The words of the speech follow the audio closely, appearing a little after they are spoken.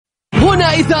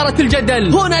هنا إثارة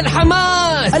الجدل، هنا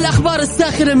الحماس، الأخبار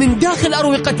الساخنة من داخل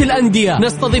أروقة الأندية،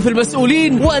 نستضيف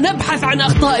المسؤولين ونبحث عن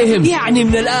أخطائهم. يعني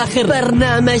من الآخر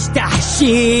برنامج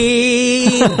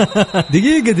تحشير.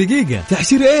 دقيقة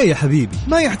تحشير ايه يا حبيبي؟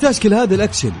 ما يحتاج كل هذا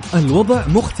الأكشن. الوضع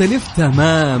مختلف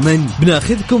تماما.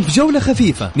 بناخذكم في جولة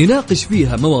خفيفة نناقش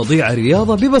فيها مواضيع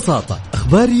الرياضة ببساطة،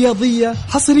 أخبار رياضية،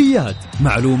 حصريات،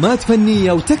 معلومات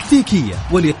فنية وتكتيكية،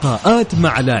 ولقاءات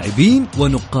مع لاعبين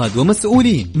ونقاد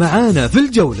ومسؤولين. معانا في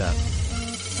الجولة.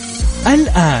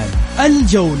 الآن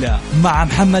الجولة مع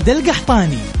محمد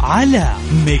القحطاني على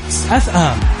ميكس اف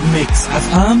ام. ميكس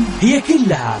اف ام هي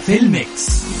كلها في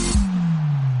الميكس.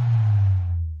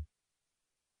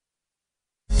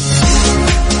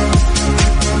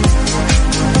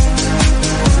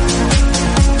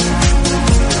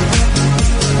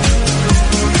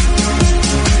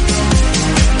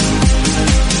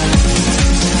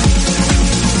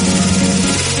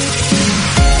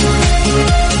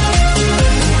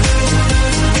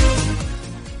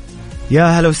 يا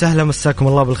هلا وسهلا، مساكم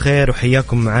الله بالخير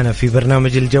وحياكم معنا في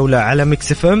برنامج الجولة على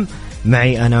ميكس اف ام.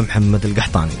 معي أنا محمد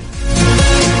القحطاني.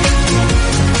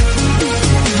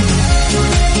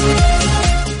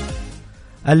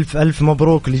 ألف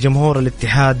مبروك لجمهور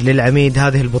الاتحاد، للعميد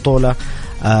هذه البطولة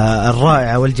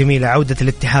الرائعة والجميلة. عودة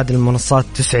الاتحاد للمنصات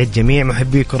تسعد جميع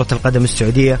محبي كرة القدم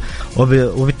السعودية،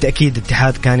 وبالتأكيد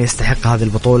الاتحاد كان يستحق هذه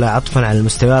البطولة عطفا على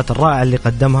المستويات الرائعة اللي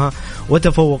قدمها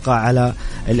وتفوق على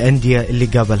الأندية اللي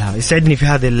قابلها. يسعدني في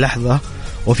هذه اللحظة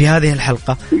وفي هذه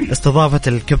الحلقة استضافة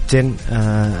الكابتن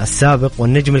السابق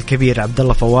والنجم الكبير عبد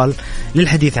الله فوال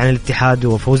للحديث عن الاتحاد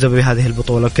وفوزه بهذه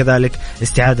البطولة، وكذلك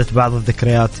استعادة بعض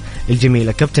الذكريات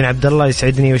الجميلة. كابتن عبد الله،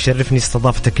 يسعدني ويشرفني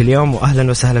استضافتك اليوم،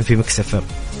 وأهلا وسهلا في ميكس اف ام.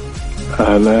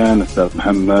 أهلا أستاذ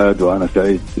محمد، وأنا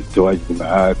سعيد تواجدي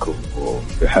معاك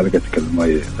وفي حلقتك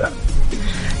المميزة.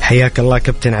 حياك الله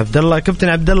كابتن عبد الله. كابتن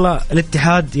عبد الله،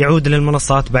 الاتحاد يعود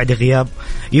للمنصات بعد غياب،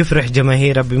 يفرح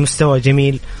جماهيره بمستوى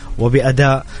جميل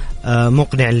وبأداء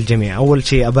مقنع للجميع. أول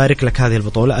شيء أبارك لك هذه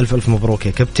البطولة، ألف مبروك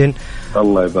يا كابتن.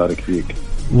 الله يبارك فيك.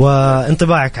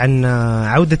 وانطباعك عن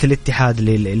عودة الاتحاد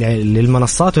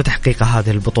للمنصات وتحقيق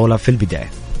هذه البطولة في البداية.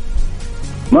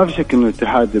 ما في شك أن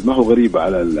الاتحاد ما هو غريب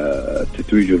على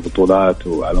التتويج والبطولات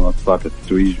وعلى منصات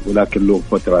التتويج، ولكن له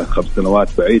فترة 5 سنوات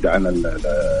بعيد عن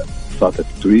منصات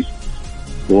التتويج،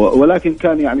 ولكن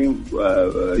كان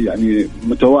يعني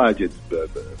متواجد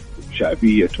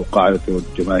بشعبيته وقاعدته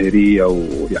الجماهيرية،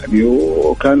 ويعني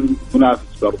وكان منافس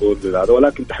برضو لهذا،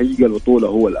 ولكن تحقيق البطولة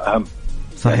هو الأهم.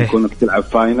 صحيح. يعني كونك تلعب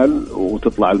فاينل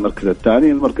وتطلع المركز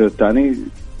الثاني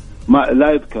ما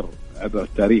لا يذكر عبر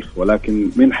التاريخ، ولكن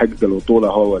من حقق البطولة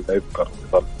هو اللي يذكر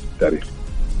في التاريخ.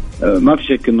 ما في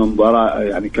شك إنه مباراة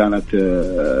يعني كانت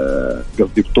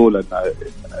قصدي بطولة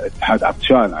الاتحاد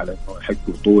عطشان على إنه يحقق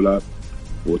بطولة،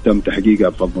 وتم تحقيقها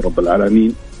بفضل رب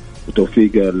العالمين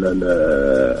وتوفيق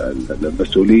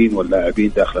المسؤولين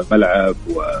واللاعبين داخل الملعب،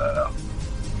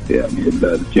 ويعني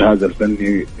الجهاز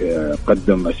الفني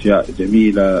قدم أشياء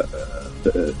جميلة.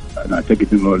 أنا أعتقد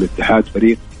إنه الاتحاد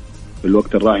فريق في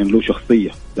الوقت الراهن له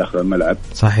شخصية داخل الملعب.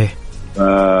 صحيح.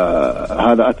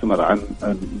 هذا أثمر عن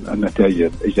النتائج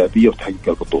الإيجابية وتحقيق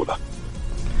البطولة.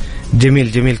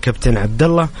 جميل كابتن عبد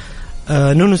الله.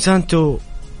 نونو سانتو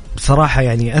بصراحة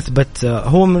يعني أثبت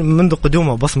هو منذ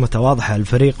قدومه بصمته واضحة على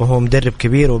الفريق، وهو مدرب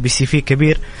كبير وبي في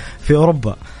كبير في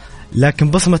أوروبا، لكن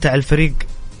بصمته على الفريق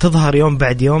تظهر يوم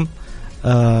بعد يوم.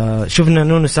 شفنا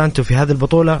نونو سانتو في هذه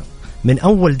البطولة من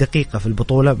أول دقيقة في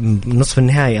البطولة نصف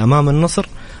النهائي أمام النصر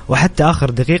وحتى آخر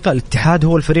دقيقة الاتحاد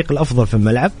هو الفريق الأفضل في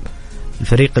الملعب،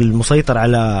 الفريق المسيطر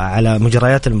على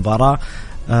مجريات المباراة.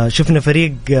 شفنا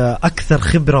فريق أكثر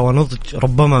خبرة ونضج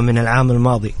ربما من العام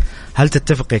الماضي. هل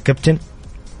تتفق يا كابتن؟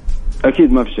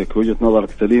 أكيد ما في شك، وجهة نظرك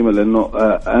سليمة، لأنه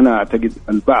أنا أعتقد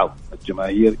البعض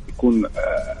الجماهير يكون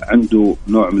عنده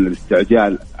نوع من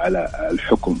الاستعجال على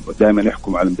الحكم، ودائما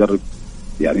يحكم على المدرب.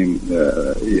 يعني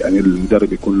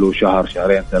المدرب يكون له شهر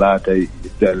 2-3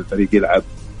 يستاهل الفريق يلعب.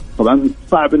 طبعا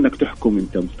صعب انك تحكم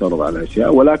انت مفترض على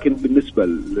اشياء، ولكن بالنسبه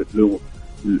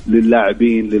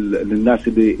للاعبين للناس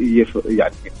اللي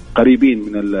يعني قريبين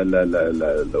من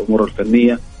الامور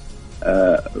الفنيه،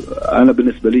 انا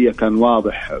بالنسبه لي كان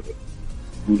واضح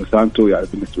انه سانتو يعني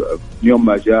بالنسبه يوم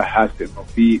ما جاء حاسس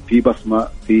انه في بصمه،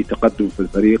 في تقدم في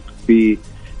الفريق، في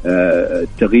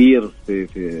تغيير في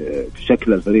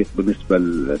شكل الفريق بالنسبه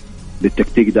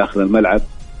للتكتيك داخل الملعب.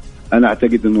 أنا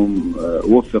أعتقد أنه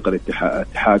وفق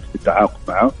الاتحاد في التعاقد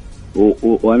معه،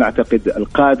 وأنا أعتقد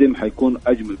القادم حيكون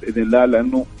أجمل بإذن الله،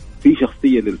 لأنه في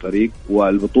شخصية للفريق.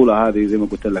 والبطولة هذه زي ما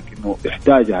قلت لك أنه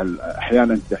تحتاجها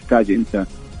أحيانا، تحتاج أنت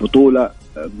بطولة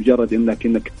مجرد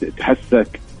أنك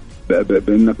تحسك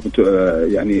بأنك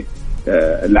يعني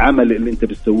العمل اللي انت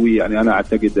بتسويه. يعني انا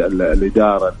اعتقد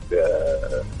الاداره،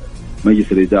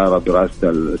 مجلس الاداره برئاسه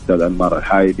الاستاذ انمار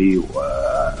الحايدي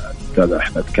والاستاذ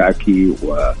احمد كعكي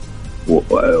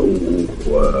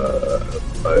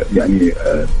يعني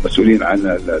مسؤولين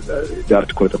عن اداره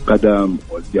كره القدم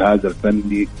والجهاز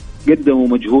الفني قدموا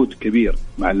مجهود كبير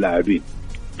مع اللاعبين.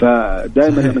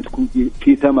 فدائما لما تكون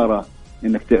في ثمره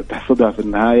انك تحصدها في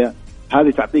النهايه،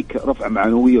 هذه تعطيك رفع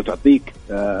معنوي وتعطيك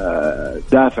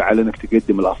دافع على انك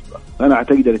تقدم الافضل. فانا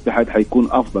اعتقد الاتحاد حيكون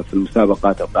افضل في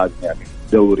المسابقات القادمه، يعني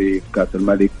الدوري، في كاس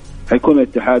الملك، حيكون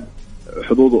الاتحاد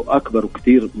حظوظه اكبر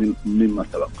وكثير مما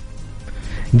سبق.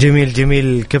 جميل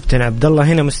جميل كابتن عبد الله.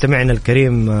 هنا مستمعنا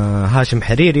الكريم هاشم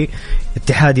حريري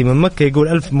اتحادي من مكة يقول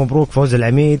ألف مبروك فوز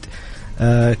العميد،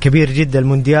 كبير جدا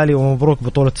المونديالي، ومبروك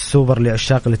بطولة السوبر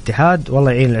لعشاق الاتحاد،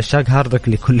 والله يعين العشاق، هاردك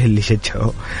لكل اللي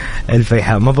شجعوا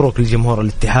الفيحاء. مبروك لجمهور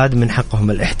الاتحاد، من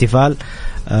حقهم الاحتفال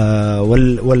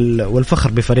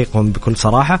والفخر بفريقهم بكل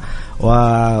صراحة.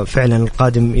 وفعلا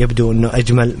القادم يبدو أنه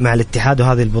أجمل مع الاتحاد،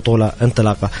 وهذه البطولة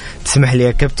انطلاقة. تسمح لي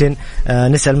يا كابتن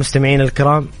نسأل مستمعين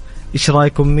الكرام، إيش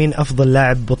رأيكم مين أفضل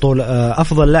لاعب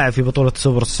في بطولة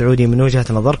السوبر السعودي من وجهة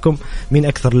نظركم؟ مين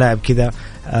أكثر لاعب كذا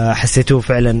حسيتوه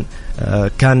فعلا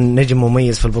كان نجم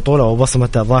مميز في البطولة وبصمة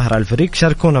ظاهرة على الفريق؟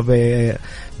 شاركونا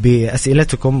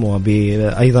بأسئلتكم،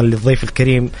 وأيضا للضيف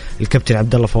الكريم الكابتن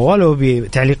عبد الله فوال،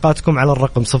 وبتعليقاتكم على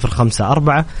الرقم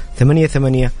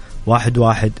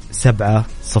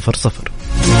 0548811700.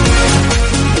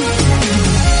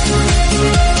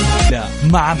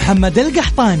 مع محمد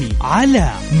القحطاني على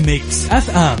ميكس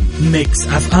اف ام. ميكس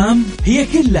اف ام هي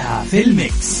كلها في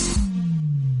الميكس.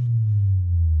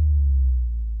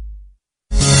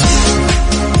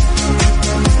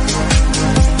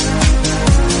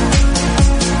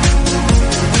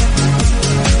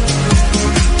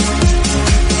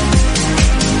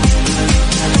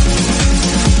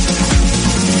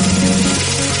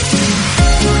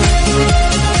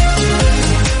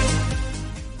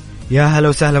 يا هلا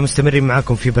وسهلا، مستمرين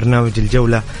معكم في برنامج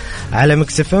الجولة على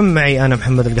ميكس اف ام. معي أنا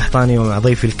محمد القحطاني ومع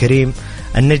ضيفي الكريم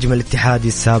النجم الاتحادي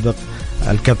السابق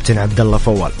الكابتن عبد الله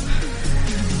فوال.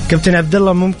 كابتن عبد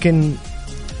الله، ممكن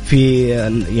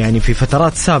في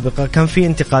فترات سابقة كان في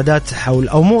انتقادات حول،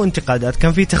 أو مو انتقادات،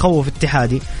 كان في تخوف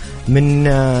اتحادي من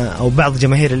أو بعض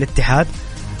جماهير الاتحاد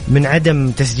من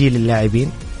عدم تسجيل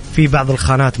اللاعبين في بعض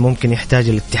الخانات، ممكن يحتاج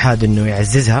الاتحاد إنه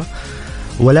يعززها.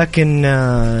 ولكن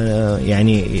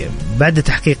يعني بعد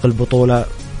تحقيق البطولة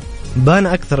بان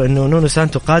أكثر أنه نونو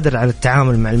سانتو قادر على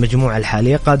التعامل مع المجموعة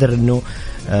الحالية، قادر أنه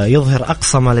يظهر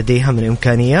أقصى ما لديها من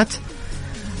إمكانيات.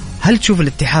 هل تشوف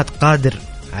الاتحاد قادر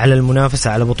على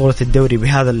المنافسة على بطولة الدوري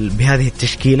بهذه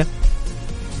التشكيلة؟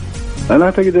 أنا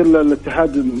أعتقد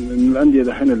الاتحاد من الأندية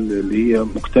دحين اللي هي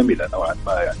مكتملة نوعا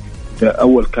ما. يعني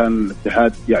أول كان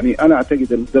الاتحاد، يعني أنا أعتقد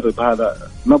المدرب هذا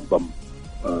نظم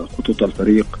خطوط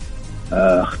الفريق،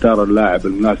 اختار اللاعب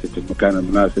المناسب في المكان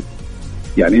المناسب.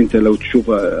 يعني انت لو تشوف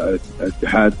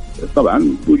الاتحاد طبعا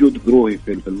وجود قروهي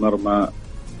في المرمى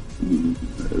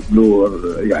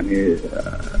بلور، يعني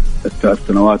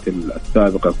السنوات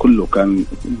السابقة كله كان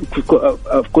في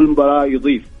كل مباراة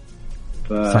يضيف.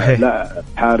 فلا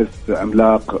حارس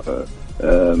عملاق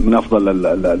من أفضل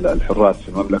الحراس في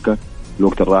المملكة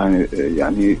الوقت الراهن.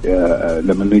 يعني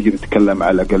لما نيجي نتكلم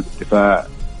على قلب الدفاع،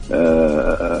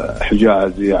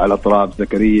 حجازي على اطراف،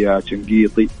 زكريا،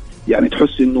 شنقيطي، يعني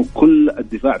تحس انه كل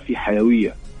الدفاع فيه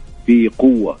حيويه، فيه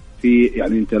قوه، في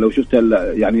يعني انت لو شفت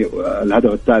يعني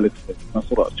الهدف الثالث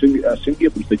نصر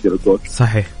شنقيطي مسجل الجول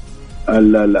صحيح.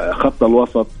 خط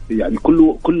الوسط يعني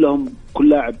كل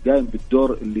لاعب قايم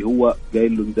بالدور اللي هو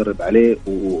قايل له مدرب عليه.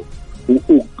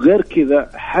 وغير كذا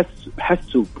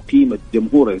حسوا بقيمه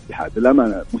جمهور الاتحاد.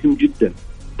 الامانه مهم جدا،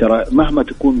 ترى مهما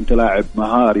تكون انت لاعب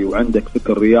مهاري وعندك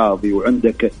فكر رياضي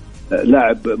وعندك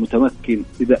لاعب متمكن،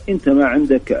 اذا انت ما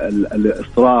عندك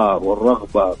الاصرار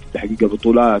والرغبه في تحقيق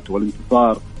البطولات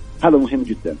والانتصار، هذا مهم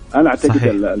جدا. انا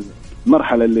اعتقد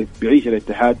المرحله اللي بيعيشها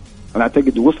الاتحاد، انا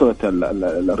اعتقد وصلت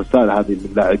الرساله هذه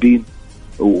للاعبين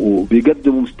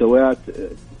وبيقدموا مستويات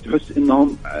تحس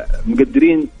انهم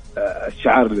مقدرين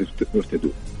الشعار اللي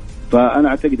يرتدوه. فأنا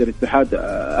أعتقد الاتحاد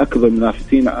أكبر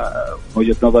منافسين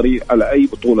وجهة نظري على أي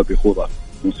بطولة بيخوضها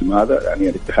الموسم هذا. يعني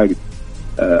الاتحاد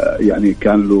يعني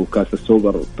كان له كاس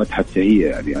السوبر فتحة شهية،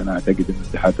 يعني أنا أعتقد أن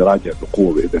الاتحاد راجع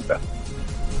بقوة بإذن الله.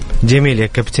 جميل يا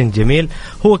كابتن، جميل.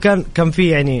 هو كان في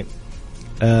يعني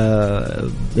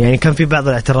كان في بعض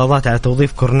الاعتراضات على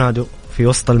توظيف كورنادو في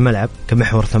وسط الملعب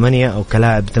كمحور 8 أو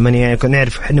كلاعب 8. يعني كنا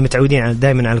نعرف إحنا متعودين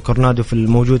دائما على كورنادو في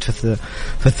الموجود في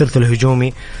الثلث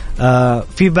الهجومي.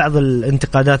 في بعض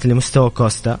الانتقادات لمستوى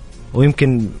كوستا،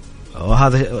 ويمكن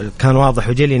وهذا كان واضح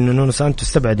وجلي أنه نونو سانتو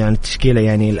استبعد عن التشكيلة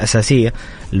يعني الأساسية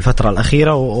الفترة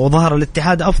الأخيرة، وظهر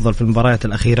الاتحاد أفضل في المباريات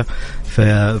الأخيرة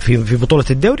في بطولة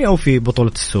الدوري أو في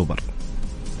بطولة السوبر.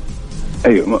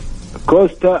 أيوة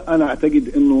كوستا أنا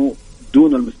أعتقد أنه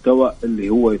دون المستوى اللي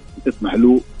هو يسمح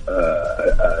له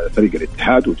فريق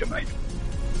الاتحاد وجماهيره،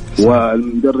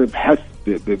 والمدرب حس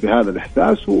بهذا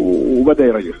الإحساس وبدأ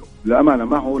يريحه. للأمانة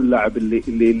ما هو اللاعب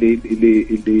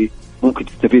اللي ممكن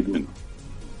تستفيد منه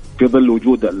في ظل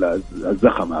وجود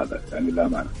الزخم هذا، يعني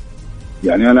للأمانة.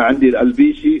 يعني أنا عندي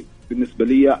البيشي بالنسبة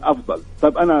لي أفضل.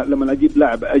 طيب أنا لما أجيب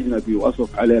لاعب أجنبي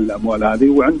وأصرف عليه الأموال هذه،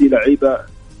 وعندي لعيبة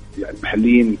يعني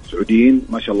محليين سعوديين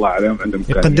ما شاء الله عليهم عندهم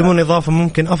يقدمون إضافة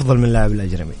ممكن أفضل من اللاعب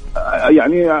الأجنبي.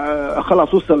 يعني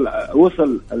خلاص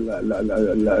وصل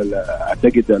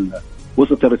أعتقد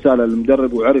وصلت الرسالة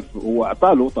للمدرب وعرف، هو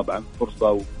أعطاله طبعا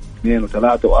فرصة واثنين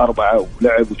وثلاثة وأربعة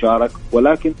ولعب وشارك،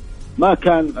 ولكن ما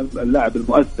كان اللاعب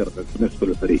المؤثر بالنسبة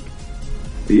للفريق.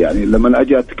 يعني لما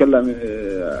أجي أتكلم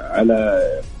على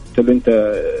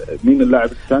انت مين اللاعب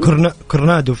الثاني؟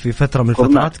 كورنادو في فتره من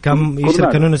الفترات كان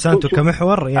يشرك نونو سانتو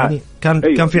كمحور، يعني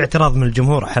كان في اعتراض من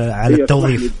الجمهور على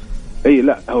التوظيف.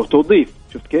 لا هو توظيف.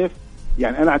 شفت كيف؟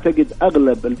 يعني انا اعتقد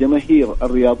اغلب الجماهير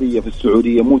الرياضيه في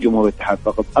السعوديه، مو جمهور الاتحاد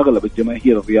فقط، اغلب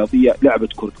الجماهير الرياضيه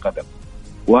لعبت كره قدم.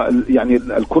 ويعني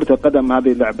كره القدم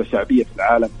هذه لعبه شعبيه في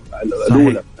العالم،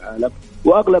 الاولى في العالم،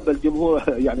 واغلب الجمهور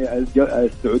يعني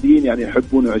السعوديين يعني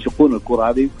يحبون ويعشقون الكره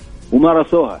هذه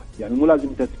ومارسوها. يعني مو لازم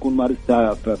انت تكون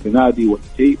مارستها في نادي ولا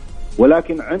شيء،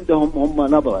 ولكن عندهم هم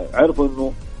نظرة،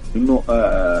 عرفوا انه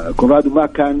كورادو ما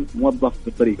كان موظف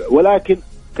بالطريقة، ولكن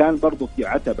كان برضو في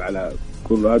عتب على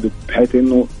كورادو بحيث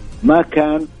انه ما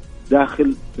كان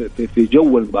داخل في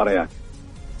جو المباريات.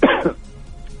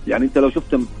 يعني انت لو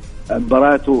شفت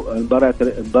مباراة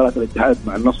الاتحاد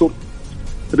مع النصر،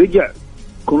 رجع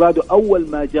كورادو اول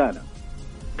ما جانا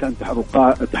كان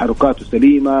تحركاته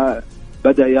سليمة،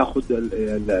 بدأ ياخذ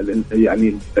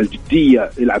يعني الجدية،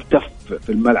 يلعب تف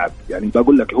في الملعب. يعني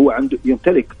بقول لك هو عنده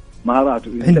يمتلك مهارات،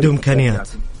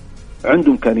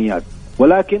 عنده إمكانيات.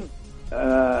 ولكن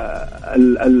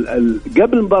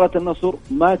قبل مباراة النصر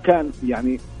ما كان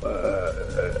يعني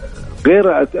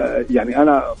غير. يعني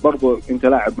أنا برضو أنت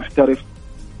لاعب محترف،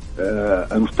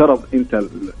 المفترض أنت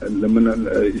لما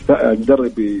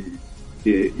المدرب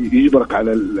يجبرك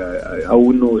على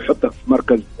أو إنه يحطك في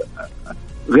مركز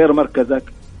غير مركزك،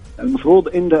 المفروض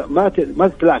انت ما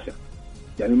تتلاشى.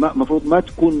 يعني المفروض ما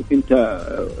تكون انت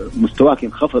مستواك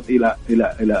ينخفض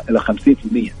الى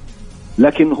 50%.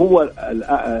 لكن هو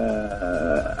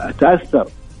تاثر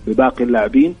بباقي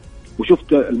اللاعبين،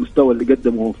 وشفت المستوى اللي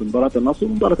قدمه في مباراه النصر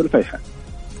ومباراه الفيحاء.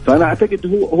 فانا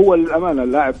اعتقد هو للامانه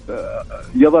اللاعب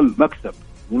يظل مكسب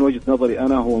من وجهه نظري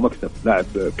انا. هو مكسب، لاعب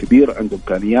كبير عنده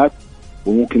امكانيات،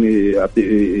 وممكن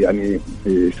يعني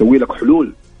يسوي لك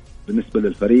حلول بالنسبة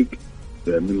للفريق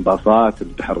من باصات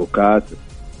تحركات.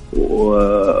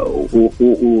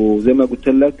 وزي ما قلت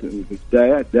لك في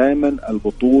البداية، دائما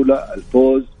البطولة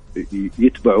الفوز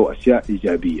يتبعوا أشياء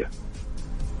إيجابية.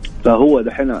 فهو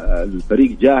دحين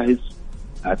الفريق جاهز.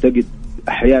 أعتقد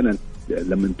أحيانا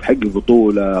لما تحقق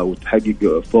بطولة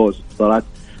وتحقق فوز انتصارات،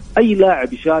 أي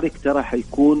لاعب يشارك ترى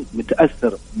حيكون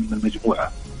متأثر من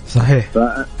المجموعة. صحيح.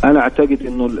 فأنا أعتقد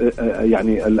إنه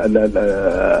يعني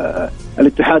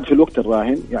الاتحاد في الوقت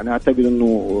الراهن، يعني أعتقد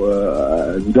إنه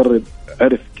المدرب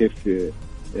عرف كيف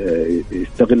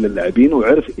يستغل اللاعبين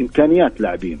وعرف إمكانيات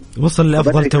لاعبين، وصل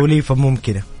لأفضل توليفة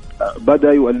ممكنة،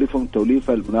 بدأ يؤلفهم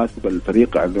التوليفة المناسبة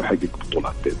للفريق عشان يحقق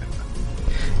بطولات بإذن الله.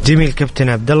 جميل كابتن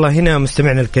عبد الله. هنا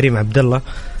مستمعنا الكريم عبد الله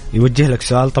يوجه لك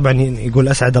سؤال، طبعا يقول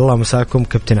أسعد الله مساكم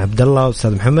كابتن عبد الله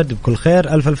وأستاذ محمد بكل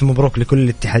خير. ألف مبروك لكل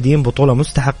الاتحاديين، بطولة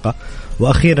مستحقة،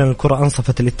 وأخيرا الكرة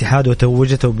أنصفت الاتحاد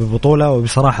وتوجته ببطولة.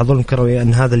 وبصراحة ظلم كروي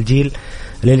أن هذا الجيل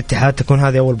للاتحاد تكون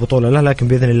هذه أول بطولة له، لكن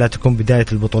بإذن الله تكون بداية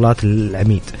البطولات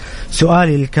للعميد.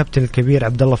 سؤالي للكابتن الكبير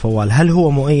عبد الله فوال، هل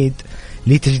هو مؤيد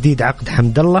لتجديد عقد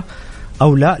حمد الله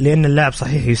أو لا؟ لأن اللاعب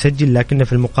صحيح يسجل، لكن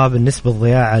في المقابل نسبة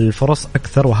ضياع الفرص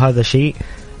أكثر، وهذا شيء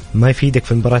ما يفيدك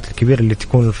في المباريات الكبيرة اللي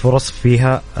تكون الفرص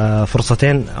فيها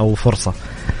فرصتين أو فرصة.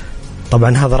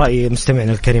 طبعا هذا رأي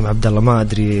مستمعنا الكريم عبد الله، ما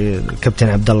أدري كابتن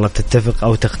عبد الله تتفق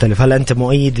أو تختلف؟ هل أنت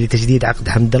مؤيد لتجديد عقد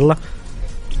حمد الله؟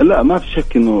 لا ما في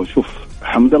شك إنه شوف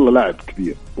حمد الله لاعب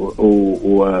كبير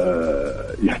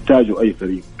ويحتاجه أي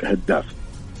فريق كهداف.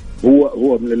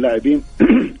 هو من اللاعبين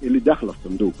اللي داخل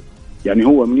الصندوق. يعني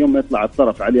هو من يوم ما يطلع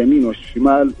الطرف على اليمين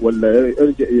والشمال ولا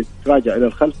يرجع يتراجع إلى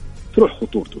الخلف تروح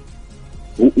خطورته.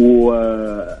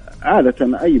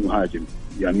 وعادة أي مهاجم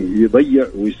يعني يضيع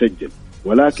ويسجل،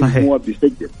 ولكن صحيح. هو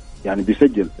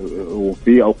بيسجل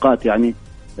وفي أوقات يعني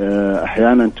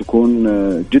أحيانا تكون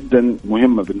جدا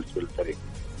مهمة بالنسبة للفريق.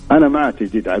 أنا مع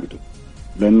تجديد عقده،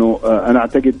 لأنه أنا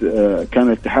أعتقد كان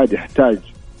الاتحاد يحتاج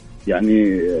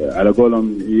يعني على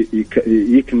قولهم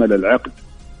يكمل العقد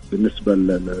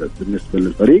بالنسبة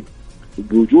للفريق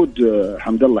بوجود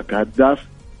حمد الله كهداف.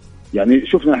 يعني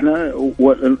شفنا احنا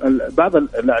بعض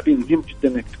اللاعبين مهم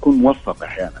جدا انك تكون موفق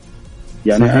احيانا.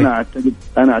 يعني صحيح.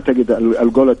 انا اعتقد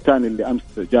الجول الثاني اللي امس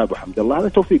جابه حمد الله هذا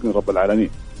توفيق من رب العالمين.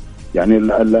 يعني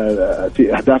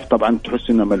في اهداف طبعا تحس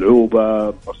انها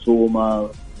ملعوبه مرسومه،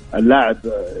 اللاعب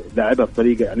لاعبها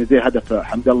بطريقه يعني زي هدف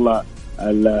حمد الله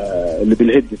اللي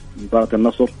بالهد في مباراه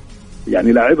النصر،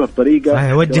 يعني لاعبها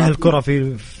بطريقه وجه الكره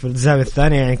في الزاويه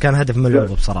الثانيه، يعني كان هدف ملعوب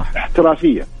بصراحه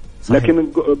احترافيه. صحيح. لكن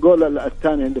الجول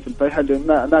الثاني اللي في الفيحة اللي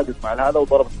ناقص مع هذا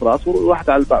وضربت راس وواحد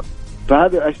على الباب.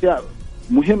 فهذه أشياء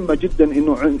مهمة جدا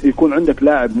إنه يكون عندك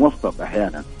لاعب موفق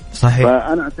أحيانا. صحيح.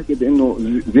 فأنا أعتقد إنه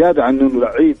زيادة عن إنه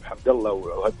لعيب حمد الله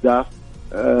وهداف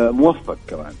موفق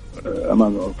كمان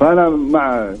أمامه. فأنا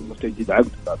مع تجديد عقد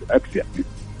بالعكس، يعني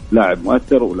لاعب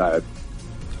مؤثر ولاعب.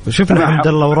 وشفنا حمد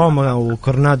الله وروما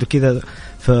وكورنادو كذا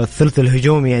في الثلث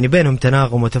الهجومي، يعني بينهم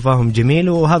تناغم وتفاهم جميل،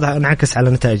 وهذا انعكس على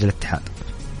نتائج الاتحاد.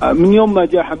 من يوم ما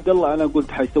جاء حمد الله أنا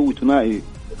قلت حيسوي ثنائي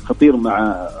خطير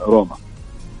مع روما،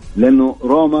 لأنه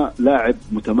روما لاعب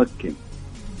متمكن،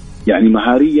 يعني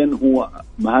مهاريا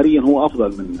هو أفضل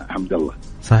من حمد الله.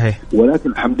 صحيح.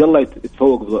 ولكن حمد الله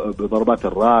يتفوق بضربات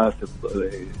الرأس،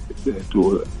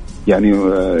 يعني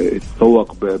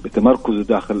يتفوق بتمركزه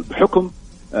داخل بحكم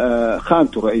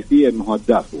خانته الرئيسية إنه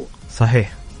هداف.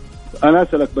 صحيح. أنا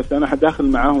أسألك بس أنا حداخل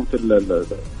معاهم في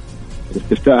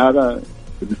الاستفتاء هذا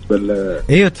بالنسبة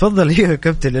ايوه تفضل. ايوه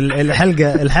كابتن،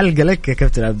 الحلقة لك يا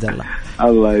كابتن عبد الله.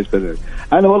 الله يسلمك.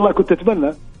 انا والله كنت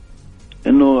اتمنى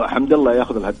انه حمد الله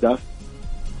ياخذ الهداف،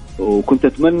 وكنت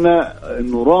اتمنى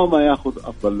انه روما ياخذ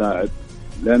افضل لاعب،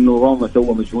 لانه روما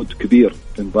سوى مجهود كبير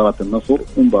في مباراة النصر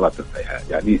ومباراة الفيحاء.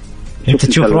 يعني انت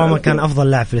تشوف روما كان افضل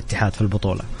لاعب في الاتحاد في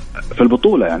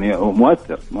البطولة يعني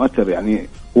مؤثر يعني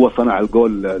هو صنع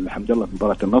الجول لحمد الله في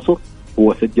مباراة النصر،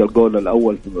 هو سجل الجول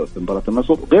الأول في مباراة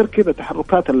النصر. غير كذا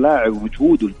تحركات اللاعب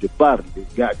ومجهوده الجبار اللي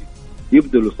قاعد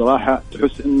يبذله صراحة،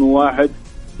 تحس إنه واحد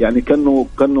يعني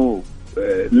كأنه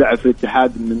لعب في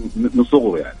الاتحاد من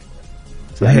صغره يعني.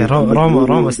 صحيح.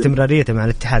 روما استمراريته مع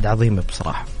الاتحاد عظيمة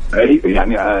بصراحة.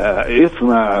 يعني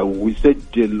يصنع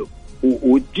ويسجل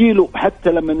وتجيله حتى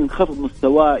لما ينخفض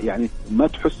مستواه، يعني ما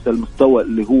تحس المستوى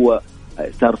اللي هو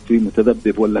صار فيه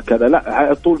متذبذب ولا كذا، لا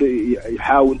على طول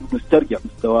يحاول انه يسترجع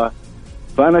مستواه.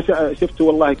 فانا شفته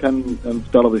والله كان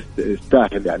المفترض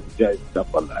يستاهل يعني جائزة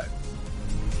افضل لاعب.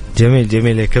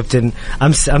 جميل يا كابتن.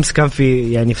 امس كان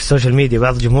في يعني في السوشيال ميديا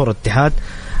بعض جمهور الاتحاد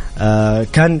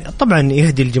كان طبعا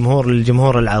يهدي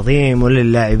للجمهور العظيم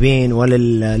وللاعبين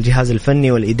وللجهاز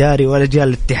الفني والإداري ولرجال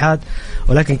الاتحاد،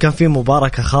 ولكن كان في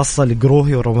مباركة خاصة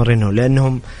لجروهي ورومارينو،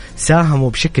 لأنهم ساهموا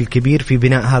بشكل كبير في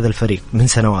بناء هذا الفريق من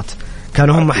سنوات،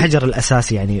 كانوا هم حجر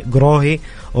الأساس. يعني جروهي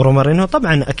ورومارينو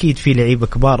طبعا أكيد في لعيبة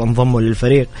كبار انضموا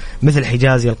للفريق مثل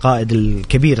حجازي القائد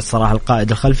الكبير الصراحة،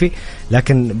 القائد الخلفي،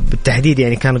 لكن بالتحديد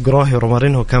يعني كان جروهي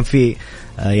ورومارينو كان في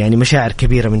يعني مشاعر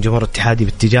كبيرة من جمهور الاتحادي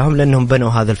باتجاههم لأنهم بنوا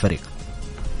هذا الفريق.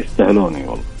 يستاهلوني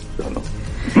والله يستاهلون.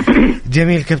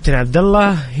 جميل كابتن عبد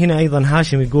الله. هنا أيضا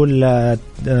هاشم يقول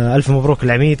ألف مبروك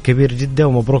العميد، كبير جدا،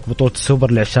 ومبروك بطولة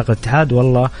السوبر لعشاق الاتحاد،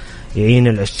 والله يعين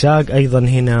العشاق. أيضا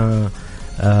هنا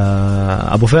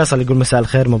أبو فيصل يقول مساء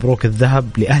الخير، مبروك الذهب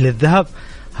لأهل الذهب،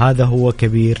 هذا هو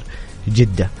كبير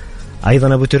جدة.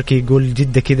 أيضا أبو تركي يقول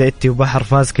جدة كذا إتي وبحر،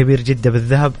 فاز كبير جدة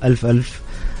بالذهب، ألف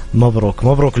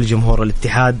مبروك لجمهور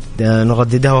الاتحاد،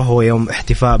 نرددها وهو يوم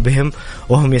احتفاء بهم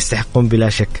وهم يستحقون بلا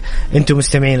شك. انتم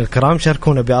مستمعين الكرام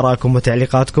شاركونا بآرائكم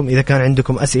وتعليقاتكم. إذا كان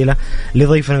عندكم أسئلة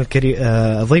لضيفنا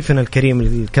الكريم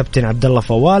الكابتن عبد الله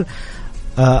فوال،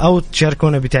 أو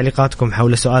تشاركونا بتعليقاتكم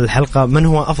حول سؤال الحلقة، من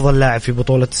هو أفضل لاعب في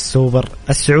بطولة السوبر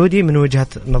السعودي من وجهة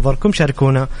نظركم؟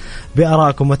 شاركونا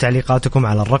بآرائكم وتعليقاتكم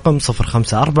على الرقم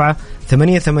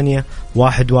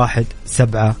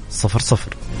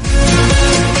 0548811700.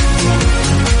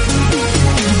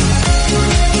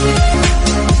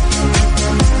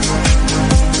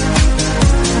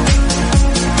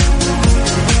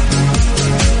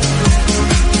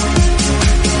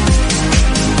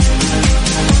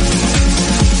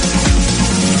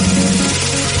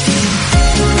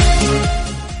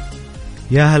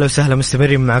 يا هلا وسهلا،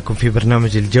 مستمرين معكم في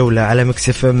برنامج الجولة على ميكس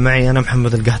اف ام، معي أنا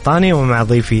محمد القحطاني ومع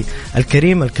ضيفي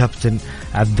الكريم الكابتن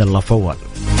عبد الله فوال.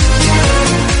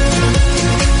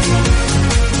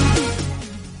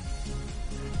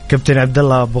 كابتن عبد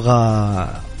الله، أبغى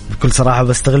بكل صراحة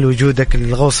بستغل وجودك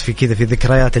للغوص في كذا في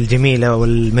الذكريات الجميلة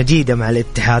والمجيدة مع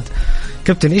الاتحاد.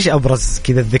 كابتن إيش أبرز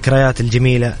كذا الذكريات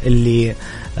الجميلة اللي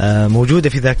موجودة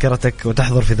في ذاكرتك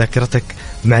وتحضر في ذاكرتك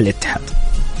مع الاتحاد؟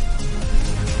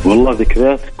 والله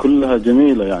ذكريات كلها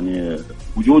جميلة، يعني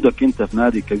وجودك أنت في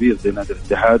نادي كبير زي نادي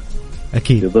الاتحاد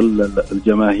أكيد في ظل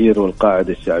الجماهير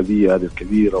والقاعدة الشعبية هذه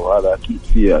الكبيرة، وهذا أكيد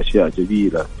فيه أشياء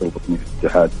جميلة تربطني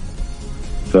بالاتحاد.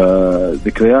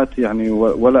 فذكريات يعني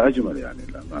ولا أجمل يعني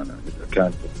الأمانة، إذا كان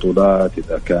في بطولات،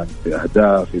 إذا كان في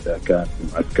أهداف، إذا كان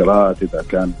في معسكرات، إذا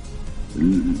كان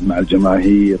مع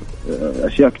الجماهير،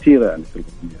 أشياء كثيرة يعني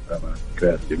تربطني الأمانة.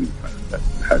 ذكريات جميلة مع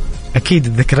الاتحاد. أكيد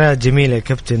الذكريات جميلة يا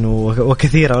كابتن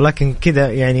وكثيرة، ولكن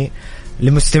كذا يعني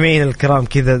لمستمعين الكرام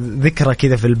كذا ذكرى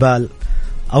كذا في البال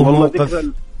أو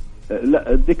موقف.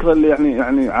 لا الذكرى اللي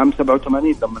يعني عام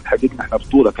 87 لما حققنا احنا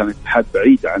بطولة، كان الاتحاد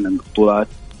بعيد عن البطولات.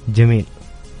 جميل.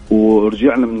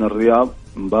 ورجعنا من الرياض،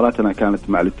 مباراتنا كانت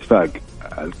مع الاتفاق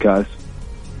على الكاس.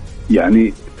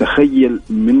 يعني تخيل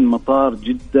من مطار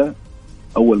جدة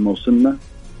أول ما وصلنا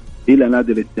إلى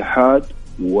نادي الاتحاد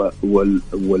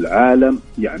والعالم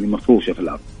يعني مفروشة في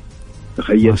الأرض.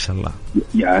 تخيل ما شاء الله.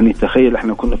 يعني تخيل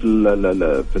احنا كنا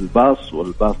في الباص،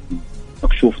 والباص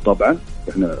مكشوف طبعا،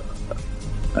 احنا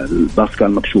الباص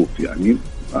كان مكشوف يعني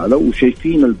هذا،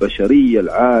 وشايفين البشرية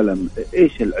العالم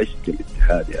ايش العشق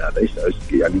الاتحادي هذا، ايش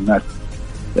عشق يعني الناس.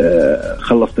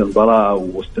 خلصت المباراة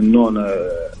واستنونا،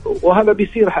 وهذا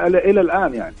بيصير إلى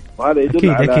الآن يعني، وهذا يدل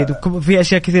على أكيد في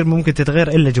أشياء كثير ممكن تتغير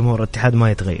إلا جمهور الاتحاد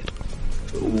ما يتغير.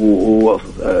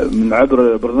 ومن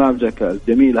عبر برنامجك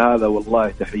الجميل هذا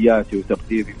والله تحياتي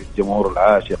وتقديري للجمهور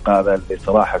العاشق هذا اللي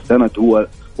صراحة سنة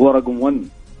هو رقم 1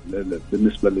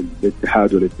 بالنسبة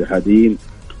للاتحاد والاتحاديين،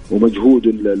 ومجهود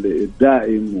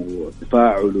الدائم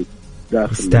وتفاعله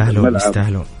داخل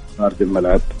الملعب خارج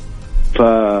الملعب.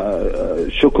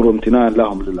 فشكر وامتنان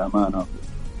لهم للأمانة،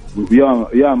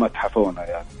 ويا ما تحفونا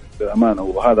يعني للأمانة.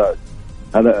 وهذا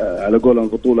على قول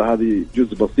البطولة هذه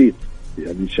جزء بسيط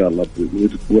يعني، إن شاء الله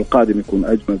والقادم يكون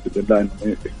أجمل بإذن الله،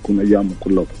 إنه يكون أيام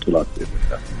كلها بطولات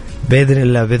بإذن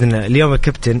الله. بإذن الله. اليوم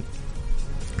الكابتن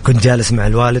كنت جالس مع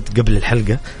الوالد قبل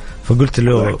الحلقة، فقلت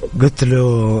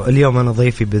له اليوم أنا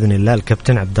ضيفي بإذن الله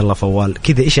الكابتن عبد الله فوال،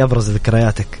 كذا إيش أبرز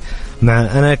ذكرياتك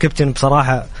مع أنا كابتن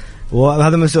بصراحة،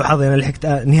 وهذا من سوء حظي أنا لحقت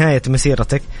نهاية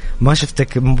مسيرتك، ما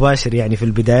شفتك مباشر يعني في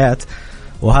البدايات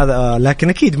وهذا، لكن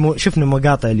أكيد شفنا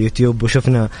مقاطع اليوتيوب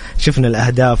وشفنا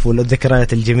الأهداف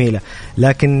والذكريات الجميلة.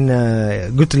 لكن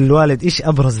قلت للوالد إيش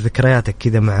أبرز ذكرياتك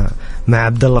كذا مع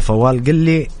عبد الله فوال؟ قال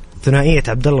لي ثنائية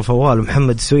عبد الله فوال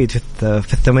ومحمد السويد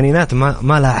في الثمانينات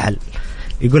ما لها حل.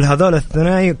 يقول هذول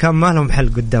الثنائي كان ما لهم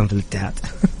حل قدام في الاتحاد.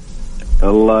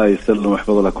 الله يسلم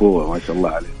ويحفظ لك، هو ما شاء الله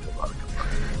عليه.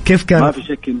 كيف كان؟ ما في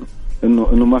شك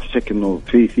انه ما في شك انه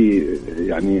في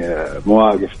يعني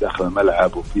مواقف داخل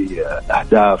الملعب وفي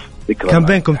اهداف ذكرى، كان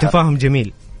بينكم تفاهم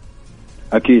جميل.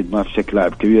 اكيد ما في شك،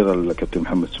 لاعب كبير الكابتن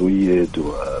محمد سويد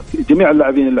وجميع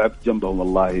اللاعبين اللي لعبت جنبهم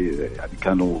والله يعني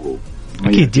كانوا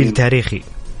اكيد جيل تاريخي.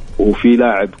 وفي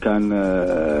لاعب كان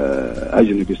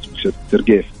اجنبي اسمه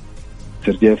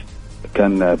سرجيف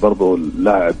كان برضو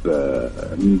لاعب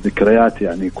من ذكريات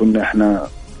يعني. كنا احنا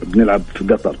بنلعب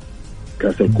في قطر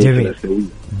كاس الكؤوس الآسيوية.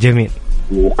 جميل.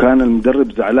 وكان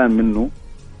المدرب زعلان منه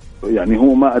يعني،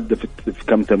 هو ما أدى في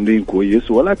كم تمرين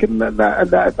كويس، ولكن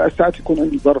اللاعب ساعات يكون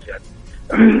عنده ظرف يعني.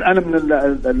 أنا من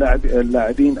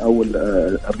اللاعبين أو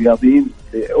الرياضيين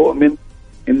أؤمن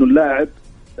إنه اللاعب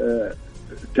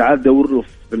تعال دور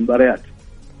في المباريات،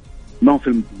 ما هو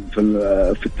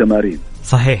في التمارين.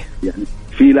 صحيح. يعني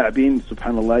في لاعبين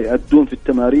سبحان الله يأدون في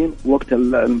التمارين، وقت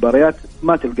المباريات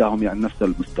ما تلقاهم يعني نفس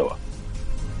المستوى.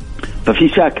 ففي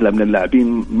شاكلة من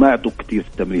اللاعبين ما يعطوا كتير في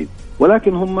التمرين،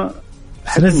 ولكن هم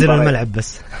نزلوا الملعب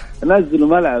بس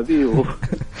نزلوا ملعب فيه.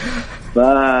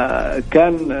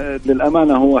 فكان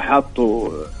للأمانة هو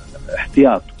حاطه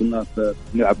احتياط، كنا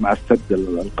نلعب مع السد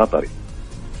القطري.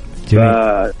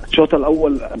 فالشوط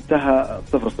الأول انتهى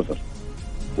 0-0،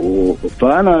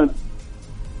 فأنا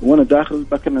وانا داخل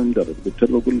بكلم المدرب،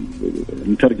 قلت له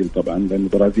مترجم طبعا لانه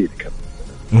برازيلي كان،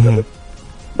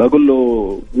 بقول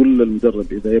له قول للمدرب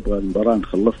اذا يبغى المباراه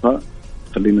نخلصها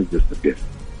خليه ينزل سرقيس.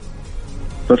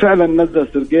 ففعلا نزل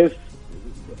سرقيس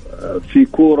في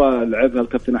كوره لعبها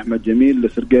الكابتن احمد جميل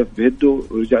لسرقيس بهده،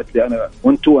 ورجعت لي انا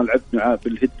وانتو لعبت معاه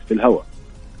بالهد في الهواء،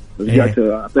 رجعت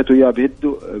اعطيته اياه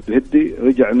بهدي،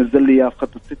 رجع نزل لي اياه في خط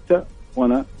الستة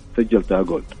وانا سجلتها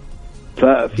جول.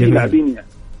 ففي لاعبين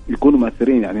يكونوا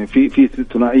مؤثرين يعني، في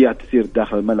ثنائيات تصير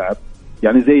داخل الملعب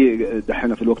يعني، زي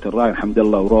دحين في الوقت الراهن حمد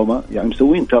الله وروما يعني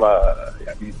مسوين ترى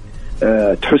يعني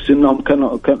تحس انهم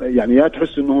كانوا يعني، يا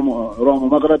تحس انهم روما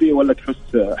مغربي ولا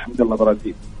تحس حمد الله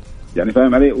برازيل. يعني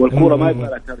فاهم علي؟ والكرة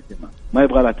ما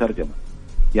يبغى لها ترجمة،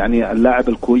 يعني اللاعب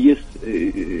الكويس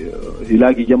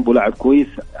يلاقي جنبه لاعب كويس،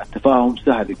 التفاهم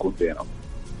سهل يكون بينهم.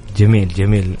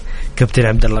 جميل كابتن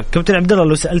عبد الله. كابتن عبد الله،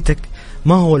 لو سألتك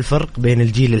ما هو الفرق بين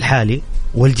الجيل الحالي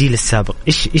والجيل السابق،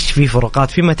 ايش في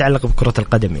فروقات فيما يتعلق بكرة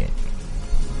القدم يعني؟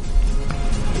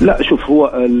 لا شوف، هو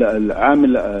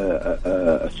العامل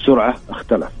السرعة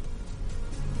اختلف.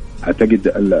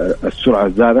 أعتقد السرعة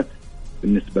زادت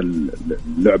بالنسبة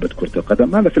للعبة كرة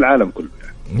القدم، هذا في العالم كله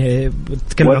يعني.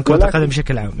 بتكلم عن كرة القدم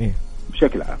بشكل عام.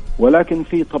 بشكل عام. ولكن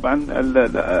في طبعا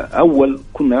أول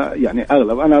كنا يعني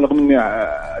أغلب، أنا رغم إني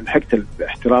لحقت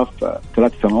الاحتراف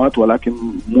 3 سنوات، ولكن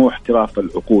مو احتراف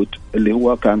العقود اللي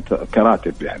هو كانت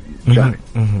كراتب يعني شهري.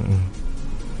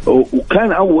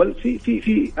 وكان أول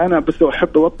في أنا بس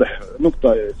أحب أوضح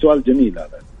نقطة، سؤال جميل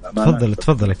هذا.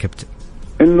 تفضل يا كابتن.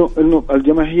 إنه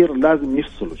الجماهير لازم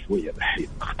يفصلوا شوية الحين،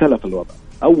 اختلف الوضع.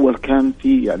 أول كان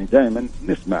في يعني دائما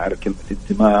نسمع على كلمة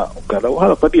انتماء وكذا،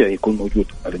 وهذا طبيعي يكون موجود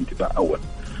الانتماء أول،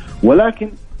 ولكن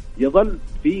يظل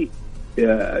في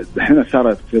الحين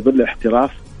صارت في ظل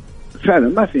الاحتراف فعلا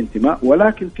ما في انتماء،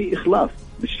 ولكن في إخلاص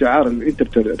للشعار اللي أنت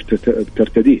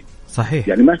بترتديه. صحيح.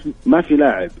 يعني ما في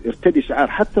لاعب يرتدي شعار،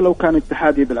 حتى لو كان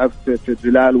اتحادي بيلعب في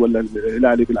الهلال ولا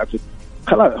الهلالي بيلعب في،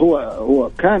 خلاص هو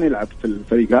كان يلعب في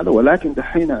الفريق هذا، ولكن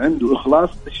دحين عنده إخلاص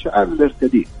للشعار اللي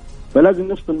يرتديه.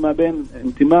 فلازم نفصل ما بين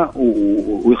انتماء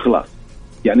وإخلاص.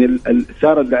 يعني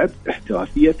صار اللعب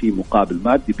احترافية في مقابل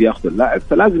مادي بياخذ اللاعب،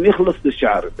 فلازم يخلص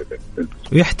للشعار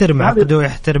ويحترم عقده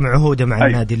ويحترم عهوده مع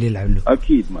النادي اللي يلعب له.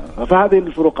 أكيد. فهذه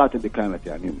الفروقات اللي كانت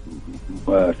يعني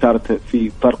صارت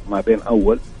في فرق ما بين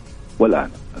أول والآن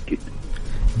أكيد.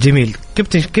 جميل.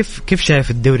 كابتن، كيف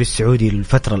شايف الدوري السعودي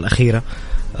الفترة الأخيرة؟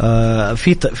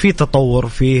 في تطور،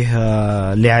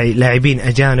 فيه لاعبين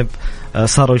أجانب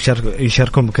صاروا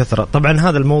يشاركون بكثرة. طبعا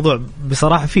هذا الموضوع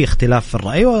بصراحة فيه اختلاف في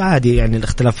الرأي، وعادي يعني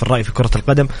الاختلاف في الرأي في كرة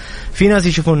القدم. في ناس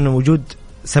يشوفون أن وجود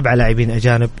 7 لاعبين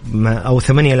أجانب أو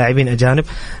 8 لاعبين أجانب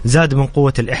زاد من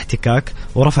قوة الاحتكاك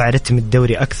ورفع رتم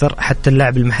الدوري أكثر، حتى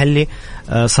اللاعب المحلي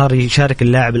صار يشارك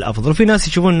اللاعب الأفضل. وفي ناس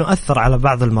يشوفون أنه أثر على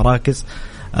بعض المراكز،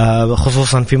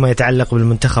 خصوصا فيما يتعلق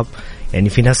بالمنتخب. يعني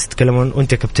في ناس يتكلمون،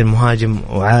 وانت كابتن مهاجم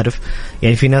وعارف،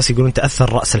 يعني في ناس يقولون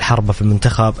تأثر رأس الحربة في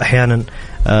المنتخب أحيانا،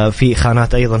 في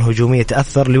خانات أيضا هجومية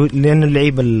تأثر، لأن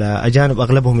اللعيبة الأجانب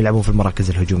أغلبهم يلعبون في المراكز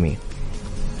الهجومية.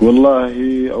 والله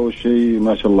أول شيء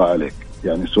ما شاء الله عليك،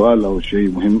 يعني سؤال أول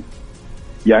شيء مهم.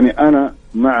 يعني أنا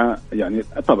مع، يعني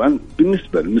طبعا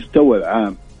بالنسبة للمستوى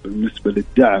العام، بالنسبة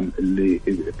للدعم اللي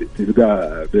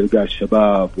بيلقاه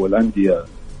الشباب والأندية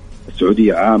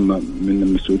السعودية عامة من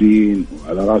المسؤولين،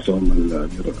 وعلى رأسهم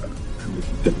الأمير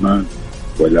سلمان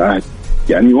والعهد،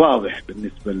 يعني واضح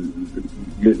بالنسبة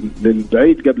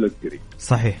للبعيد قبل القريب.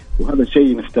 صحيح. وهذا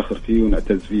شيء نفتخر فيه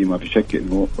ونعتز فيه، ما في شك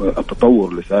إنه التطور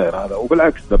اللي صاير هذا.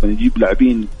 وبالعكس لما نجيب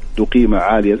لاعبين ذو قيمة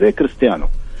عالية زي كريستيانو،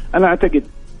 أنا أعتقد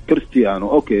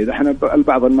كريستيانو أوكي، إحنا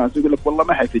بعض الناس يقول لك والله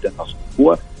ما حيفيد النصر،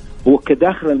 هو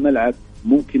كداخل الملعب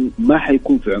ممكن ما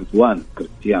حيكون في عنفوان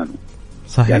كريستيانو.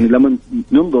 صحيح. يعني لما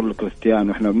ننظر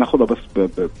لكريستيانو احنا بناخذها بس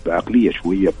بعقلية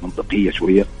شوية، بمنطقية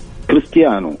شوية.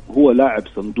 كريستيانو هو لاعب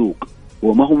صندوق،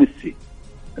 هو ما هو ميسي.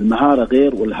 المهارة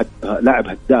غير، ولا لاعب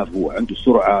هداف، هو عنده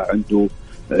سرعة، عنده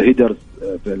هيدرز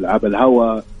في العاب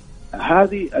الهواء.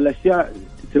 هذه الأشياء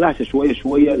تتلاشى شوية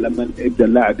شوية لما يبدأ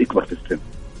اللاعب يكبر في السن.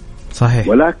 صحيح.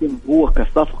 ولكن هو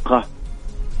كصفقة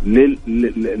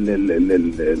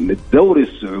للدوري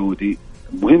السعودي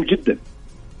مهم جدا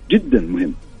جدا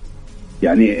مهم.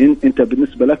 يعني انت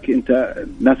بالنسبه لك، انت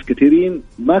ناس كثيرين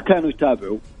ما كانوا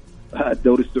يتابعوا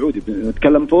الدوري السعودي،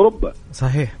 نتكلم في اوروبا.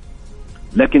 صحيح.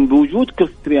 لكن بوجود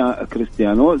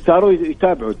كريستيانو صاروا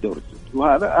يتابعوا الدوري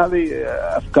السعودي، هذه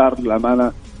افكار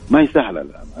للامانه ما هي سهله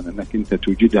للامانه انك انت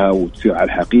توجدها وتصير على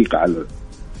الحقيقه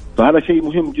فهذا شيء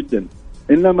مهم جدا.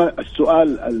 انما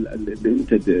السؤال اللي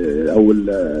انت او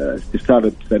الاستفسار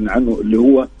اللي بتسالني عنه، اللي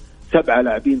هو 7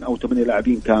 لاعبين او 8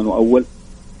 لاعبين كانوا اول،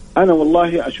 أنا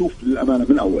والله أشوف للأمانة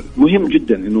من أول مهم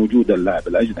جدا إنه وجود اللاعب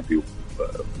الأجنبي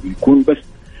يكون، بس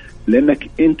لأنك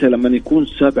أنت لما يكون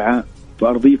 7 في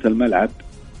أرضية الملعب،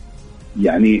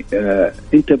 يعني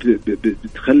أنت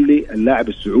بتخلي اللاعب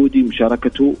السعودي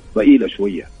مشاركته ضئيلة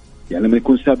شوية. يعني لما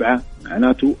يكون 7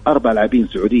 معناته 4 لاعبين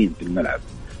سعوديين في الملعب.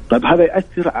 طيب هذا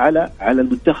يأثر على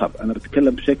المنتخب. أنا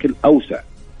بتكلم بشكل أوسع.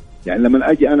 يعني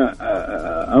لما أجي أنا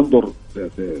أنظر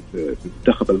في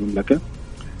منتخب المملكة،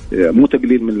 مو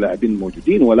تقليل من اللاعبين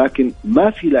الموجودين، ولكن ما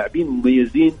في لاعبين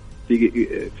مميزين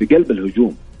في قلب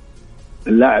الهجوم.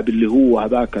 اللاعب اللي هو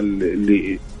هذاك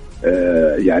اللي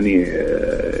يعني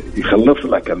يخلص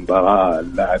لك المباراة،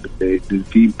 اللاعب اللي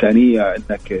في إمكانية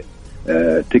أنك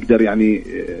تقدر يعني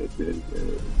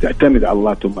تعتمد على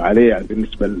الله ثم عليه يعني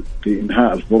بالنسبة في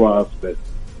إنهاء الفرص.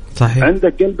 صحيح.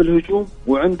 عندك قلب الهجوم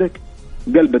وعندك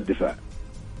قلب الدفاع،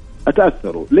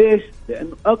 أتأثروا ليش؟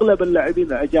 لأنه أغلب اللاعبين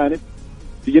الأجانب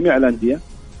في جميع الأندية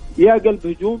يا قلب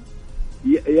هجوم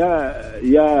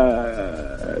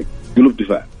يا قلوب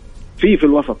دفاع. في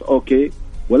الوسط أوكي،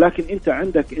 ولكن أنت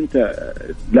عندك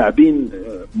لاعبين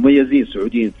مميزين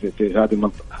سعوديين في هذه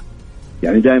المنطقة.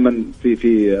 يعني دائما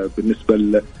في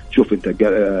بالنسبة شوف أنت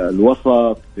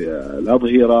الوسط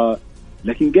الأظهرة،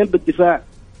 لكن قلب الدفاع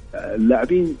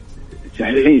اللاعبين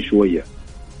صحيحين شوية،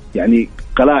 يعني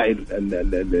قلائل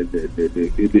اللي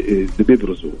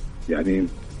بيبرزوا يعني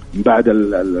من بعد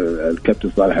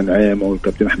الكابتن صالح النعيم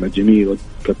والكابتن أحمد جميل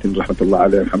والكابتن رحمة الله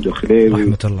عليه محمد الخليوي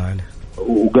رحمة الله عليه،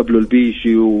 وقبله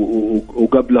البيشي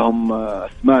وقبلهم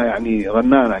أسماء يعني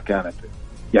رنانة كانت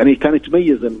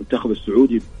تميز المنتخب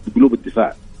السعودي بقلوب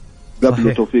الدفاع.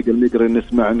 قبله توفيق المقري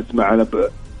نسمع على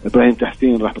إبراهيم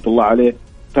تحسين رحمة الله عليه،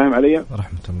 فاهم علي؟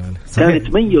 رحمة الله عليه. كان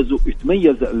يتميز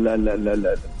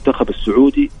المنتخب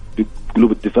السعودي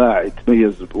بقلوب الدفاع،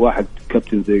 يتميز بواحد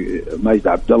كابتن زي ماجد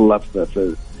عبد الله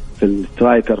في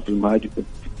السترايكر في المهاجم.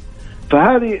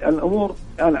 فهذه الأمور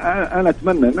أنا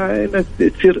أتمنى أن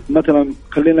تصير مثلا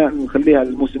خلينا نخليها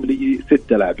الموسم اللي يجي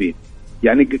 6 لاعبين،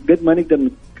 يعني قد ما نقدر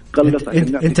نقلص.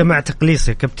 أنت مع تقليص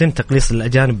يا كابتن، تقليص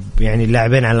الأجانب يعني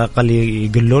اللاعبين على الأقل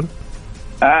يقلون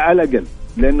على الأقل،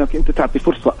 لأنك أنت تعطي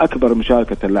فرصة أكبر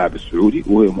مشاركة اللاعب السعودي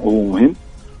وهو مهم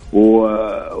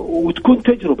وتكون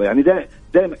تجربة. يعني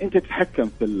دائما أنت تتحكم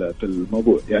في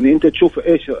الموضوع، يعني أنت تشوف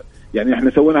إيش يعني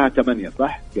إحنا سويناها 8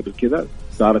 صح قبل كذا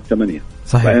صارت 8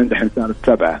 صحيح، بعدين دحين صارت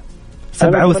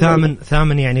 7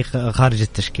 وثامن يعني خارج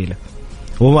التشكيلة.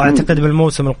 وأعتقد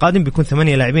بالموسم القادم بيكون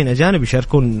 8 لاعبين أجانب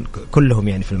يشاركون كلهم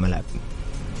يعني في الملعب.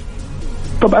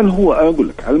 طبعا هو أقول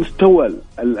لك على مستوى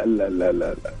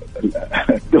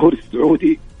الدوري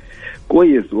السعودي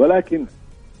كويس، ولكن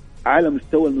على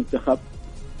مستوى المنتخب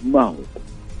ما هو.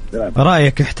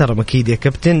 رأيك يحترم أكيد يا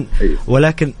كابتن،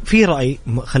 ولكن في رأي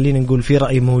خلينا نقول في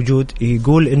رأي موجود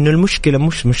يقول إنه المشكلة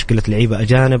مش مشكلة لعيبة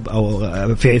أجانب أو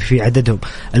في عددهم،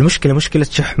 المشكلة مشكلة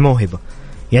شح موهبة.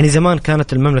 يعني زمان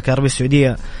كانت المملكة العربية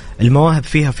السعودية المواهب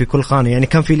فيها في كل خانة، يعني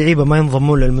كان في لعيبة ما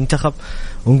ينضمون للمنتخب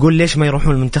ونقول ليش ما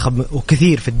يروحون المنتخب،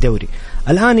 وكثير في الدوري.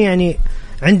 الآن يعني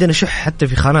عندنا شح حتى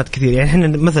في خانات كثير. يعني احنا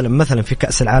مثلا في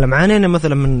كأس العالم عانينا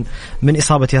مثلا من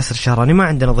إصابة ياسر الشهراني، ما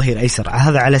عندنا ظهير أيسر،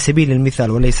 هذا على سبيل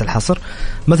المثال وليس الحصر.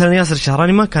 مثلا ياسر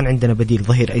الشهراني ما كان عندنا بديل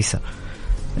ظهير أيسر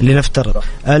لنفترض.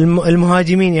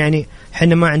 المهاجمين يعني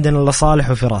احنا ما عندنا إلا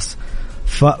صالح وفراس.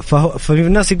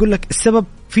 فالناس يقول لك السبب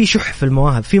في شح في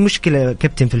المواهب، في مشكلة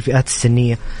كابتن في الفئات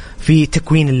السنية في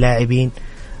تكوين اللاعبين.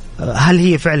 هل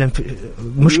هي فعلا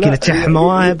مشكلة شح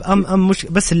مواهب أم مش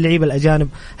بس اللعيبة الأجانب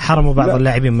حرموا بعض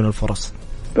اللاعبين من الفرص؟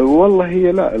 والله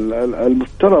هي لا،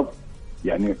 المفترض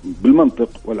يعني بالمنطق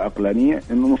والعقلانية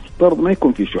إنه المفترض ما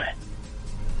يكون في شح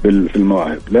في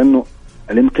المواهب، لأنه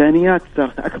الإمكانيات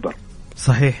صارت أكبر.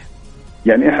 صحيح.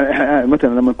 يعني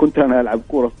مثلا لما كنت أنا ألعب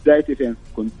كورة في بدايتي فين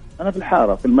كنت أنا؟ في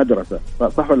الحارة في المدرسة،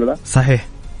 صح ولا لا؟ صحيح.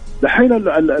 دحين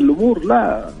الأمور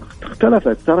لا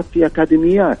اختلفت، صارت في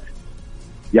أكاديميات.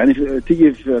 يعني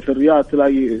تيجي في الرياض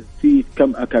تلاقي في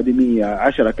كم أكاديمية،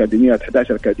 10 أكاديميات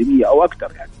 11 أكاديمية أو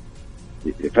أكثر، يعني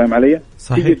فاهم علي؟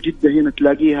 صحيح. تيجي في جدة هنا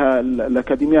تلاقيها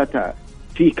الأكاديميات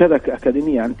في كذا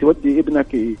أكاديمية، يعني تودي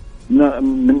ابنك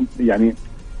من يعني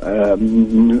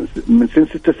من سن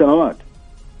 6 سنوات.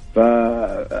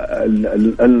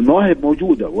 فالمواهب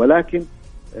موجودة، ولكن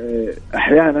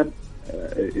أحيانا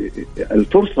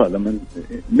الفرصة لما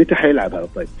متى حيلعب هذا؟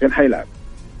 طيب فين حيلعب؟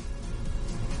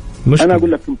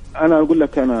 مشكلة. أنا أقول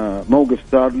لك أنا موقف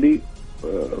صار لي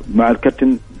مع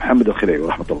الكابتن محمد الخليوي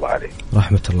رحمة الله عليه.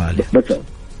 رحمة الله عليه. بس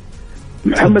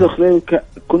محمد الخليوي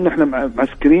كنا إحنا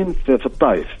معسكرين في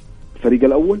الطائف، الفريق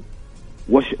الأول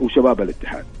وشباب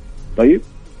الاتحاد. طيب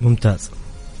ممتاز.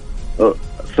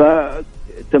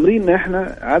 فتمريننا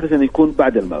إحنا عادة يكون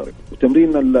بعد المغرب،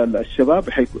 وتمرين الشباب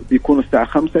بيكون الساعة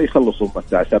 5 يخلصوا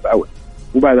الساعة 7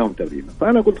 وبعدهم تمرين.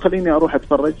 فأنا قلت خليني أروح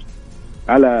أتفرج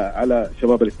على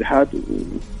شباب الاتحاد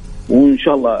وإن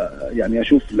شاء الله يعني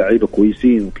أشوف لعيبة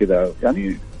كويسين وكذا.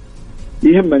 يعني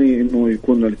يهمني إنه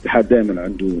يكون الاتحاد دائما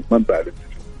عنده منبع للنجوم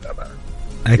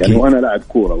يعني، وأنا لاعب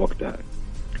كورة وقتها.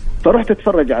 فرحت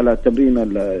أتفرج على تمرين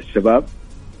الشباب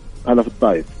أنا في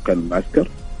الطائف كان معسكر.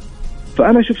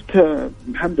 فأنا شفت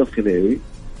محمد الخليوي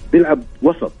بيلعب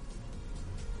وسط.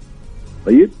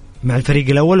 طيب مع الفريق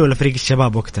الأول ولا فريق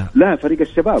الشباب وقتها؟ لا فريق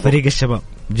الشباب. فريق الشباب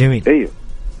جميل. أيوه.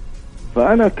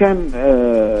 فأنا كان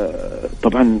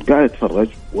طبعا قاعد أتفرج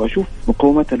وأشوف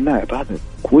مقومات اللاعب هذا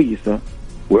كويسة،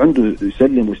 وعنده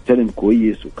يسلم ويستلم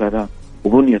كويس وكذا.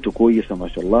 وبنيته كويسة ما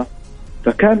شاء الله.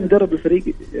 فكان مدرب الفريق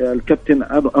الكابتن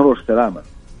أنور سلامة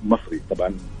مصري طبعا،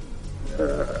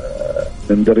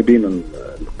 من المدربين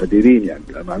القديرين يعني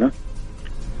بالأمانة.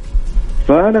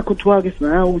 فأنا كنت واقف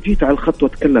معاه وجيت على الخط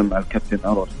وأتكلم مع الكابتن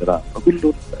أنور سلامة، أقول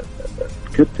له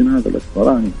الكابتن هذا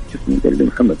الأسمراني جسمه، قال لي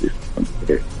محمد.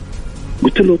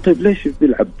 قلت له طيب ليش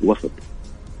بيلعب وسط؟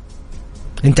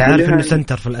 أنت عارف إنه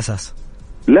سنتر في الأساس؟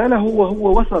 لا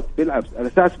هو وسط بيلعب،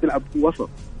 الأساس بيلعب وسط.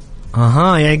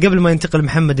 يعني قبل ما ينتقل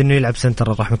محمد إنه يلعب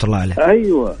سنتر رحمة الله عليه.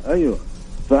 أيوة.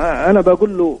 فأنا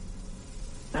بقول له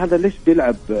هذا ليش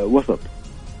بيلعب وسط؟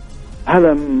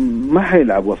 هذا ما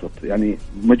حيلعب وسط، يعني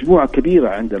مجموعة كبيرة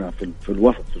عندنا في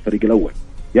الوسط في الفريق الأول،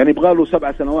 يعني يبغى له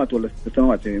 7 سنوات ولا 6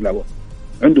 سنوات عشان يلعب وسط.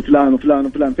 عنده فلان وفلان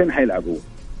وفلان، فين حيلعب هو؟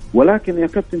 ولكن يا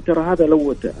كابتن ترى هذا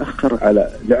لو تأخر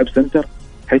على لعب سنتر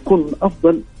حيكون من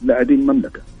أفضل لاعبين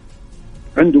المملكة،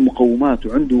 عنده مقومات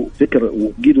وعنده فكر،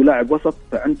 وجيده لاعب وسط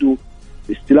فعنده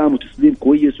استلام وتسليم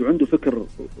كويس وعنده فكر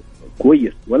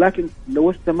كويس. ولكن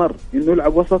لو استمر إنه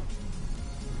يلعب وسط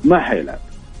ما حيلعب.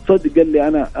 صدق قال لي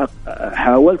أنا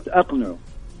حاولت أقنعه،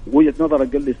 وجهة نظره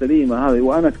قال لي سليمة هذه،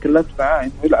 وأنا تكلمت معاه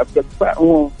إنه يلعب دفاع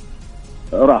وهو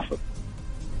رافض.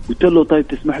 قلت له طيب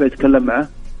تسمح لي أتكلم معه؟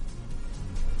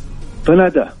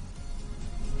 فناداه،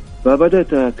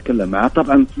 فبدأت أتكلم معه.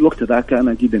 طبعا في الوقت ذاك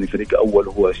أنا جدا فريق أول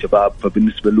وهو شباب،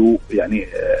 فبالنسبة له يعني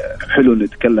حلو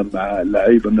نتكلم مع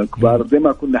لعيبة من الكبار، زي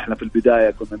ما كنا احنا في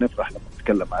البداية كنا نفرح لما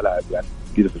نتكلم مع لاعب يعني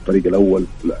جدا في الفريق الأول.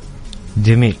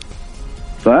 جميل.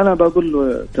 فأنا بقول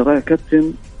له ترى يا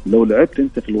كابتن لو لعبت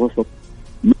أنت في الوسط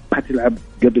ما حتلعب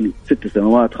قبل 6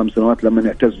 سنوات 5 سنوات لما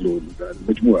يعتزلوا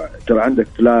المجموعة، ترى عندك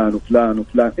فلان وفلان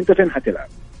وفلان، أنت فين حتلعب؟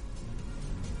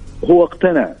 هو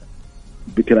اقتنع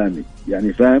بكلامي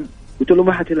يعني فاهم. قلت له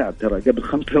ما حتلعب ترى قبل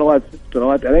 5 سنوات 6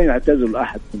 سنوات علينا يعتزل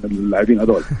أحد من اللاعبين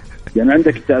هذول، يعني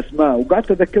عندك انت اسماء،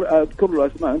 وقعدت اذكر له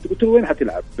اسماء. انت قلت له وين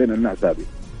حتلعب بين الناس هذه؟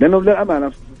 لانه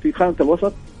للامانه في خانه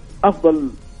الوسط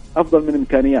افضل من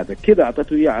امكانياتك. كذا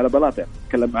اعطيته اياه على بلاطه،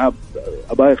 اتكلم معاه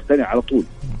ابغى يقتنع على طول.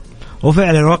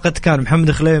 وفعلا وقت كان محمد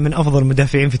الخليوي من افضل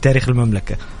المدافعين في تاريخ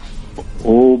المملكه.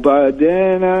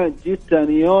 وبعدين جيت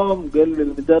ثاني يوم قال لي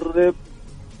المدرب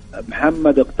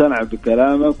محمد اقتنع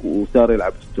بكلامك وصار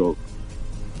يلعب ستوك.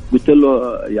 قلت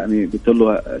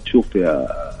له تشوف يا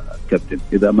كابتن،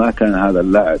 إذا ما كان هذا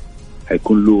اللاعب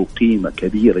حيكون له قيمة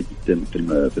كبيرة جدا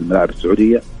في الملاعب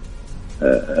السعودية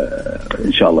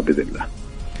إن شاء الله بإذن الله.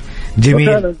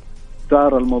 جميل.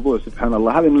 صار الموضوع سبحان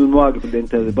الله. هذه من المواقف اللي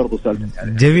أنت برضو سألتني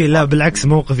يعني. جميل. لا بالعكس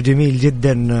موقف جميل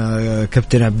جدا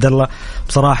كابتن عبد الله.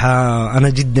 بصراحة أنا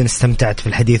جدا استمتعت في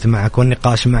الحديث معك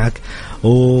والنقاش معك،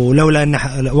 ولولا أن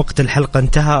وقت الحلقة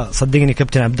انتهى صدقني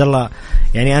كابتن عبد الله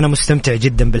يعني أنا مستمتع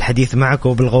جدا بالحديث معك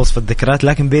وبالغوص في الذكريات.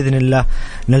 لكن بإذن الله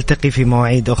نلتقي في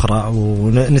مواعيد أخرى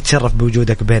ونتشرف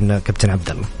بوجودك بين كابتن عبد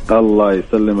الله. الله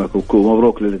يسلمك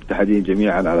ومبروك للاتحادين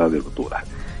جميعا على هذه البطولة.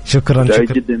 شكرا.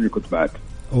 سعيد جدا أني كنت معك.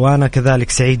 وأنا كذلك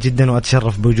سعيد جدا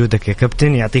وأتشرف بوجودك يا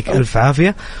كابتن. يعطيك ألف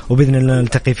عافية، وبإذن الله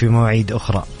نلتقي في مواعيد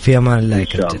أخرى. في أمان الله يا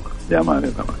كابتن. يا أمان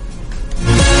الله.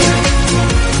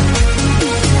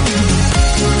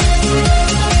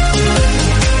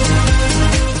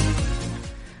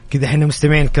 كذا احنا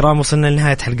مستمعين الكرام وصلنا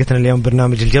لنهاية حلقتنا اليوم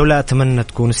برنامج الجولة. أتمنى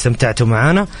تكونوا استمتعتوا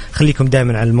معنا. خليكم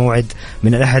دائما على الموعد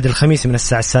من الأحد الخميس من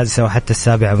الساعة 6 وحتى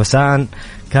 7 مساء.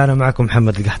 كان معكم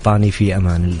محمد القحطاني. في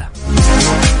أمان الله.